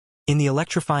In the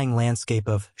electrifying landscape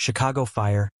of Chicago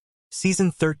Fire, Season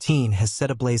 13 has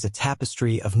set ablaze a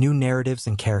tapestry of new narratives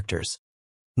and characters,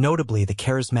 notably the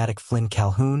charismatic Flynn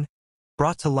Calhoun,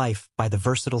 brought to life by the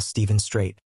versatile Stephen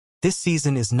Strait. This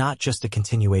season is not just a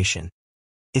continuation.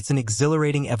 It's an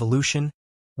exhilarating evolution,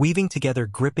 weaving together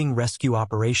gripping rescue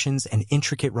operations and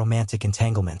intricate romantic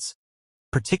entanglements,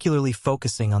 particularly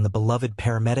focusing on the beloved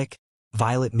paramedic,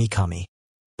 Violet Mikami,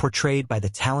 portrayed by the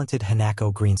talented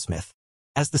Hanako Greensmith.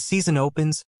 As the season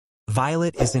opens,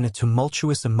 Violet is in a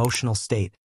tumultuous emotional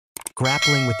state,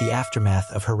 grappling with the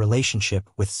aftermath of her relationship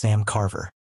with Sam Carver.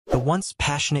 The once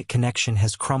passionate connection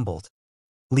has crumbled,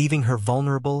 leaving her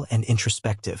vulnerable and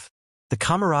introspective. The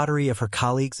camaraderie of her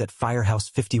colleagues at Firehouse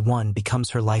 51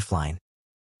 becomes her lifeline,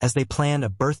 as they plan a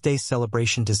birthday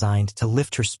celebration designed to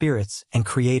lift her spirits and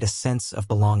create a sense of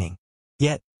belonging.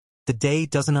 Yet, the day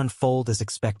doesn't unfold as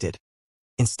expected.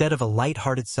 Instead of a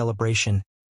light-hearted celebration,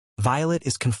 Violet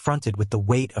is confronted with the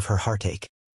weight of her heartache,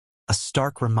 a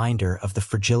stark reminder of the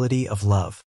fragility of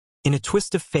love. In a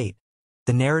twist of fate,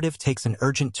 the narrative takes an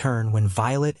urgent turn when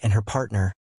Violet and her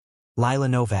partner, Lila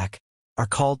Novak, are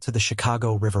called to the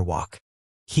Chicago Riverwalk.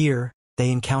 Here,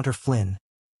 they encounter Flynn,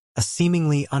 a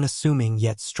seemingly unassuming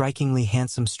yet strikingly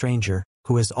handsome stranger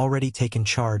who has already taken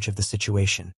charge of the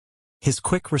situation. His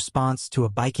quick response to a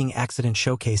biking accident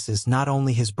showcases not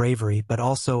only his bravery but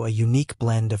also a unique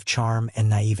blend of charm and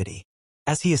naivety.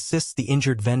 As he assists the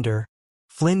injured vendor,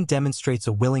 Flynn demonstrates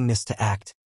a willingness to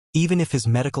act, even if his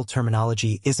medical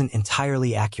terminology isn't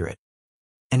entirely accurate,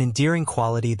 an endearing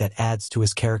quality that adds to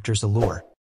his character's allure.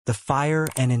 The fire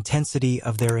and intensity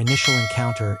of their initial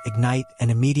encounter ignite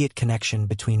an immediate connection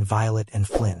between Violet and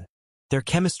Flynn. Their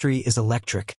chemistry is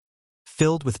electric,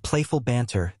 filled with playful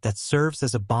banter that serves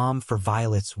as a balm for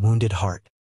Violet's wounded heart.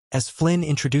 As Flynn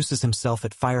introduces himself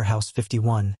at Firehouse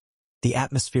 51, the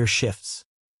atmosphere shifts.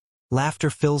 Laughter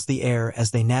fills the air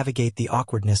as they navigate the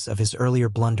awkwardness of his earlier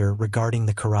blunder regarding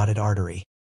the carotid artery.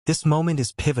 This moment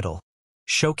is pivotal,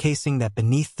 showcasing that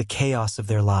beneath the chaos of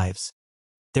their lives,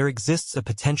 there exists a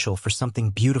potential for something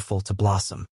beautiful to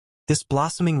blossom. This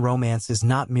blossoming romance is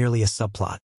not merely a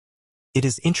subplot. It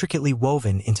is intricately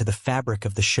woven into the fabric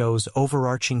of the show's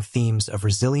overarching themes of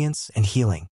resilience and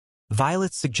healing.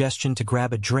 Violet's suggestion to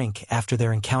grab a drink after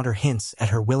their encounter hints at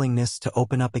her willingness to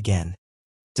open up again,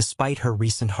 despite her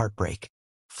recent heartbreak.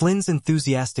 Flynn's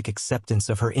enthusiastic acceptance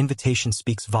of her invitation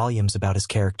speaks volumes about his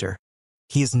character.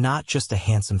 He is not just a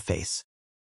handsome face.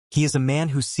 He is a man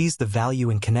who sees the value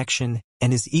in connection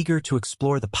and is eager to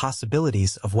explore the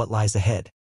possibilities of what lies ahead.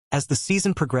 As the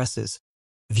season progresses,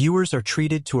 viewers are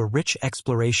treated to a rich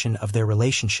exploration of their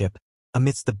relationship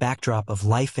amidst the backdrop of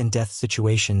life and death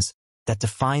situations that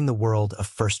define the world of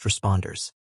first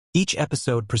responders. Each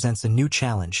episode presents a new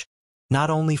challenge, not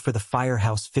only for the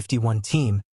Firehouse 51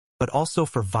 team, but also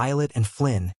for Violet and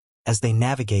Flynn as they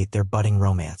navigate their budding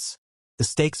romance. The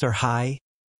stakes are high,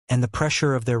 and the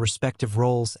pressure of their respective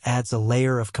roles adds a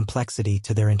layer of complexity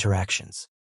to their interactions.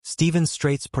 Stephen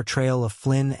Strait's portrayal of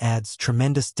Flynn adds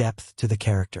tremendous depth to the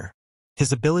character.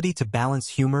 His ability to balance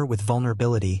humor with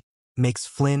vulnerability makes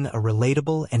Flynn a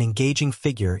relatable and engaging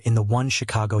figure in the One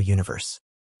Chicago universe.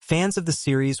 Fans of the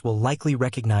series will likely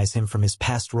recognize him from his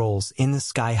past roles in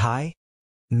Sky High,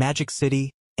 Magic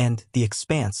City, and The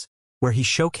Expanse, where he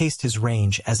showcased his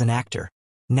range as an actor.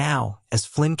 Now, as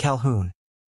Flynn Calhoun,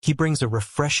 he brings a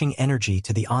refreshing energy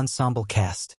to the ensemble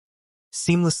cast,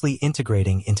 seamlessly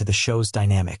integrating into the show's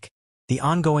dynamic. The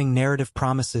ongoing narrative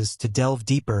promises to delve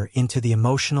deeper into the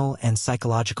emotional and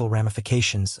psychological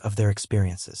ramifications of their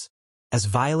experiences. As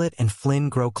Violet and Flynn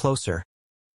grow closer,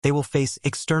 they will face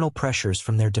external pressures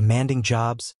from their demanding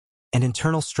jobs and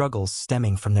internal struggles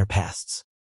stemming from their pasts.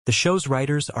 The show's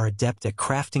writers are adept at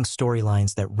crafting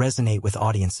storylines that resonate with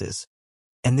audiences,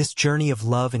 and this journey of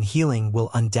love and healing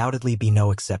will undoubtedly be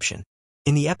no exception.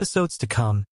 In the episodes to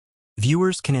come,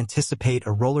 viewers can anticipate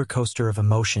a roller coaster of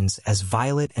emotions as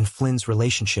Violet and Flynn's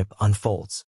relationship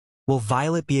unfolds. Will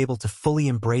Violet be able to fully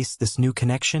embrace this new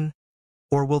connection,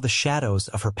 or will the shadows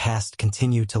of her past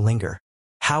continue to linger?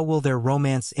 How will their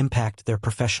romance impact their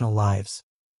professional lives,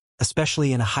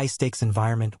 especially in a high-stakes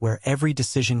environment where every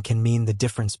decision can mean the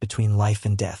difference between life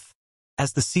and death?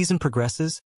 As the season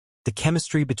progresses, the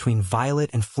chemistry between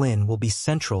Violet and Flynn will be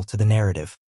central to the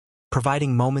narrative,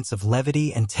 providing moments of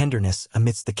levity and tenderness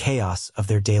amidst the chaos of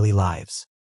their daily lives.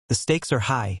 The stakes are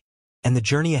high, and the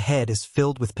journey ahead is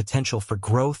filled with potential for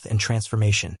growth and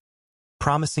transformation,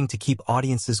 promising to keep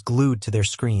audiences glued to their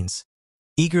screens,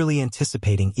 eagerly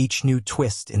anticipating each new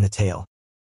twist in the tale.